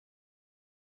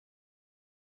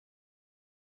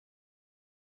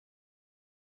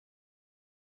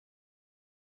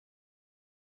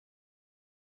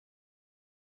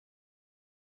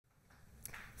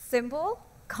Simple,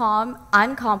 calm,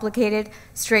 uncomplicated,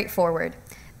 straightforward.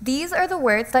 These are the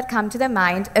words that come to the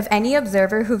mind of any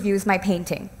observer who views my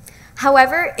painting.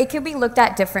 However, it could be looked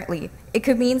at differently. It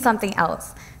could mean something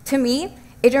else. To me,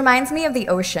 it reminds me of the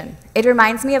ocean. It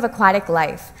reminds me of aquatic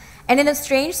life. And in a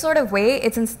strange sort of way,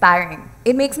 it's inspiring.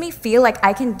 It makes me feel like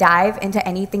I can dive into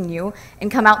anything new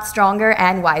and come out stronger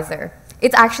and wiser.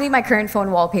 It's actually my current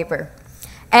phone wallpaper.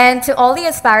 And to all the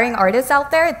aspiring artists out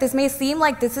there, this may seem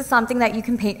like this is something that you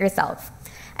can paint yourself.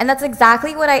 And that's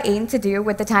exactly what I aim to do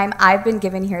with the time I've been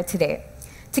given here today.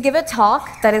 To give a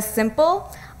talk that is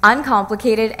simple,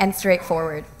 uncomplicated, and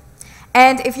straightforward.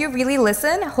 And if you really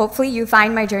listen, hopefully you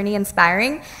find my journey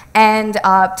inspiring. And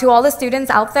to all the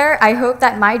students out there, I hope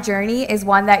that my journey is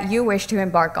one that you wish to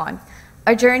embark on.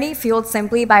 A journey fueled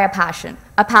simply by a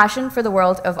passion for the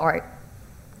world of art.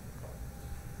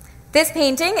 This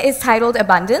painting is titled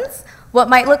Abundance. What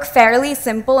might look fairly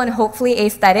simple and hopefully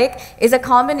aesthetic is a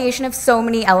combination of so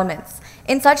many elements.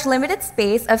 In such limited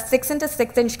space of 6 into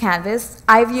 6 inch canvas,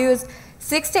 I've used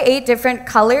 6 to 8 different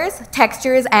colors,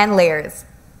 textures, and layers.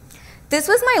 This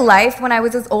was my life when I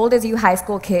was as old as you high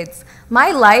school kids.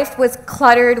 My life was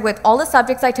cluttered with all the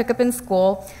subjects I took up in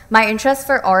school, my interest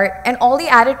for art, and all the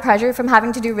added pressure from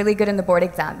having to do really good in the board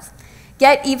exams.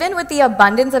 Yet even with the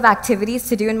abundance of activities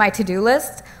to do in my to-do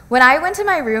list, when I went to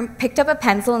my room, picked up a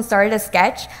pencil, and started a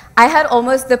sketch, I had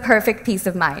almost the perfect peace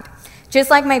of mind. Just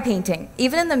like my painting,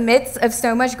 even in the midst of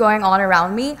so much going on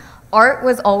around me, art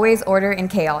was always order in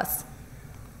chaos.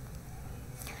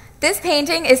 This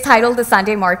painting is titled The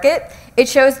Sunday Market. It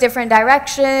shows different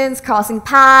directions, crossing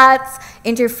paths,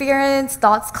 interference,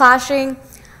 thoughts clashing.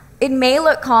 It may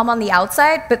look calm on the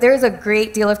outside, but there is a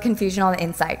great deal of confusion on the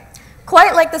inside.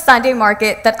 Quite like the Sunday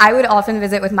market that I would often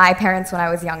visit with my parents when I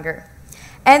was younger.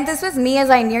 And this was me as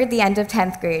I neared the end of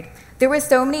 10th grade. There were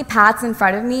so many paths in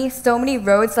front of me, so many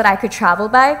roads that I could travel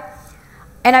by,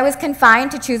 and I was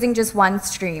confined to choosing just one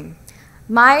stream.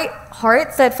 My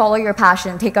heart said, follow your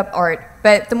passion, take up art,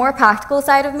 but the more practical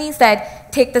side of me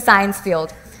said, take the science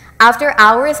field. After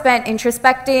hours spent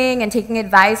introspecting and taking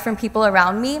advice from people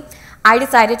around me, I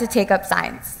decided to take up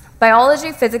science.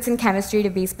 Biology, physics, and chemistry to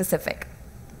be specific.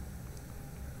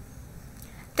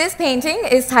 This painting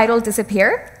is titled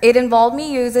Disappear. It involved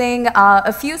me using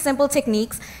a few simple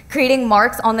techniques, creating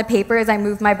marks on the paper as I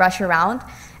moved my brush around.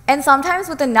 And sometimes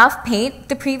with enough paint,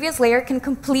 the previous layer can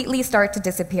completely start to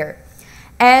disappear.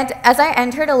 And as I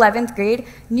entered 11th grade,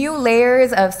 new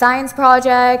layers of science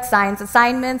projects, science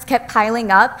assignments kept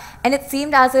piling up, and it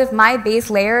seemed as if my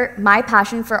base layer, my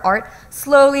passion for art,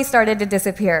 slowly started to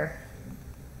disappear.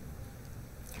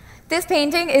 This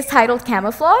painting is titled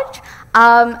Camouflage.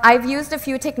 I've used a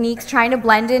few techniques trying to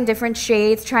blend in different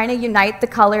shades, trying to unite the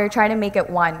color, trying to make it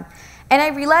one. And I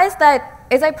realized that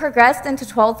as I progressed into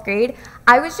 12th grade,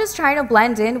 I was just trying to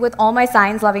blend in with all my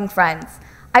science-loving friends.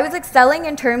 I was excelling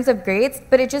in terms of grades,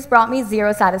 but it just brought me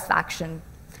zero satisfaction.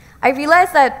 I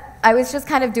realized that I was just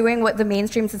kind of doing what the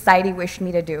mainstream society wished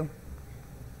me to do.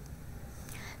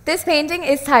 This painting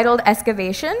is titled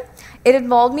Excavation. It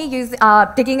involved me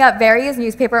digging up various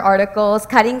newspaper articles,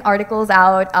 cutting articles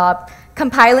out,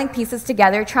 compiling pieces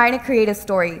together, trying to create a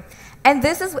story. And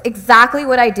this is exactly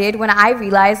what I did when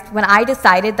I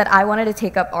decided that I wanted to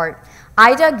take up art.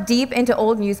 I dug deep into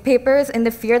old newspapers in the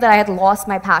fear that I had lost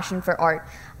my passion for art.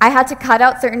 I had to cut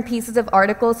out certain pieces of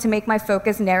articles to make my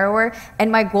focus narrower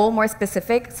and my goal more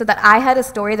specific so that I had a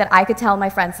story that I could tell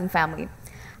my friends and family.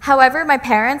 However, my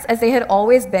parents, as they had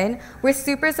always been, were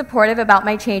super supportive about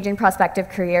my change in prospective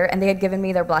career, and they had given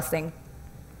me their blessing.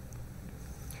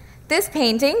 This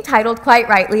painting, titled quite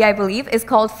rightly, I believe, is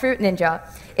called Fruit Ninja.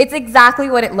 It's exactly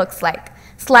what it looks like.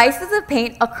 Slices of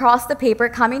paint across the paper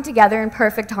coming together in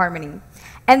perfect harmony.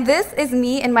 And this is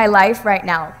me in my life right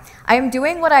now. I am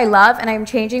doing what I love, and I am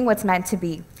changing what's meant to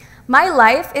be. My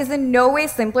life is in no way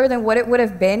simpler than what it would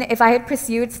have been if I had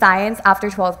pursued science after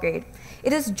 12th grade.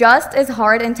 It is just as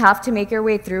hard and tough to make your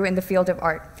way through in the field of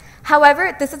art.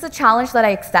 However, this is a challenge that I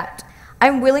accept.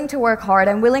 I'm willing to work hard.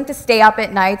 I'm willing to stay up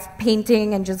at nights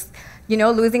painting and just,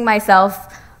 losing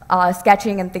myself,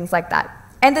 sketching and things like that.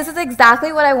 And this is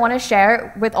exactly what I want to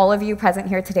share with all of you present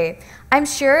here today. I'm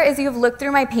sure as you've looked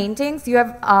through my paintings, you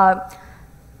have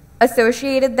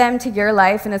associated them to your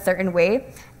life in a certain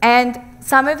way. And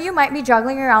some of you might be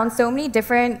juggling around so many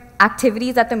different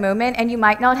activities at the moment, and you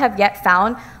might not have yet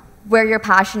found where your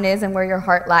passion is and where your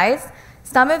heart lies.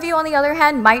 Some of you, on the other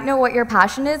hand, might know what your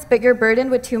passion is, but you're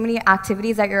burdened with too many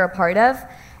activities that you're a part of.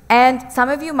 And some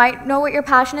of you might know what your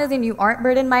passion is and you aren't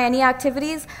burdened by any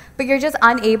activities, but you're just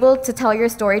unable to tell your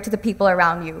story to the people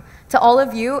around you. To all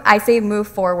of you, I say move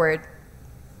forward.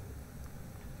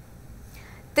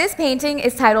 This painting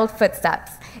is titled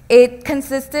Footsteps. It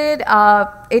consisted of,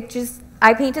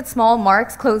 I painted small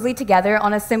marks closely together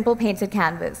on a simple painted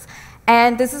canvas.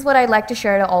 And this is what I'd like to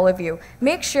share to all of you.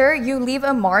 Make sure you leave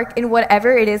a mark in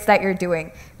whatever it is that you're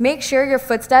doing. Make sure your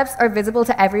footsteps are visible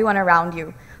to everyone around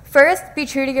you. First, be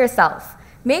true to yourself.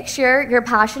 Make sure your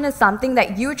passion is something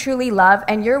that you truly love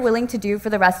and you're willing to do for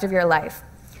the rest of your life.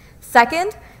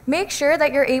 Second, make sure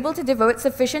that you're able to devote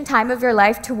sufficient time of your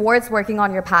life towards working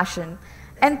on your passion.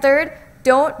 And third,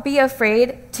 don't be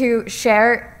afraid to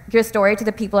share your story to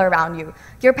the people around you.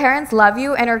 Your parents love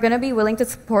you and are going to be willing to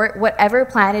support whatever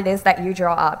plan it is that you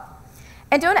draw up.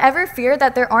 And don't ever fear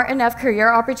that there aren't enough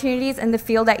career opportunities in the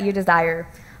field that you desire.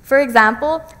 For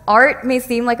example, art may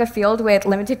seem like a field with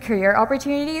limited career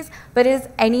opportunities, but it is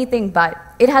anything but.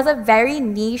 It has a very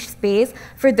niche space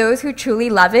for those who truly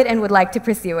love it and would like to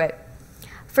pursue it.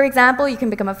 For example, you can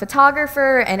become a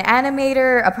photographer, an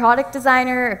animator, a product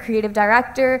designer, a creative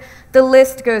director. The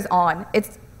list goes on.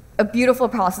 It's a beautiful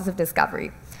process of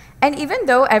discovery. And even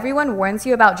though everyone warns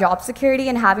you about job security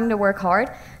and having to work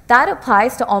hard, that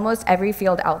applies to almost every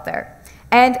field out there.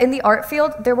 And in the art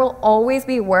field, there will always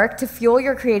be work to fuel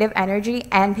your creative energy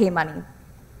and pay money.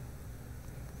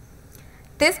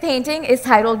 This painting is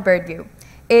titled Bird View.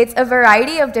 It's a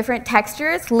variety of different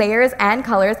textures, layers, and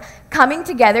colors coming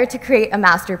together to create a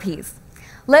masterpiece.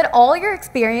 Let all your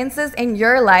experiences in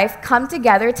your life come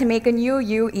together to make a new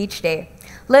you each day.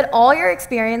 Let all your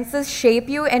experiences shape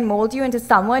you and mold you into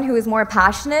someone who is more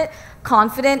passionate,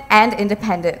 confident, and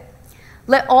independent.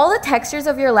 Let all the textures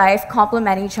of your life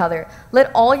complement each other.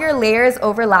 Let all your layers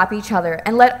overlap each other.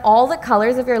 And let all the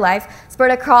colors of your life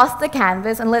spread across the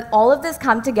canvas, and let all of this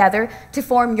come together to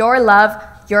form your love,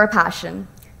 your passion.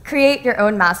 Create your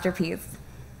own masterpiece.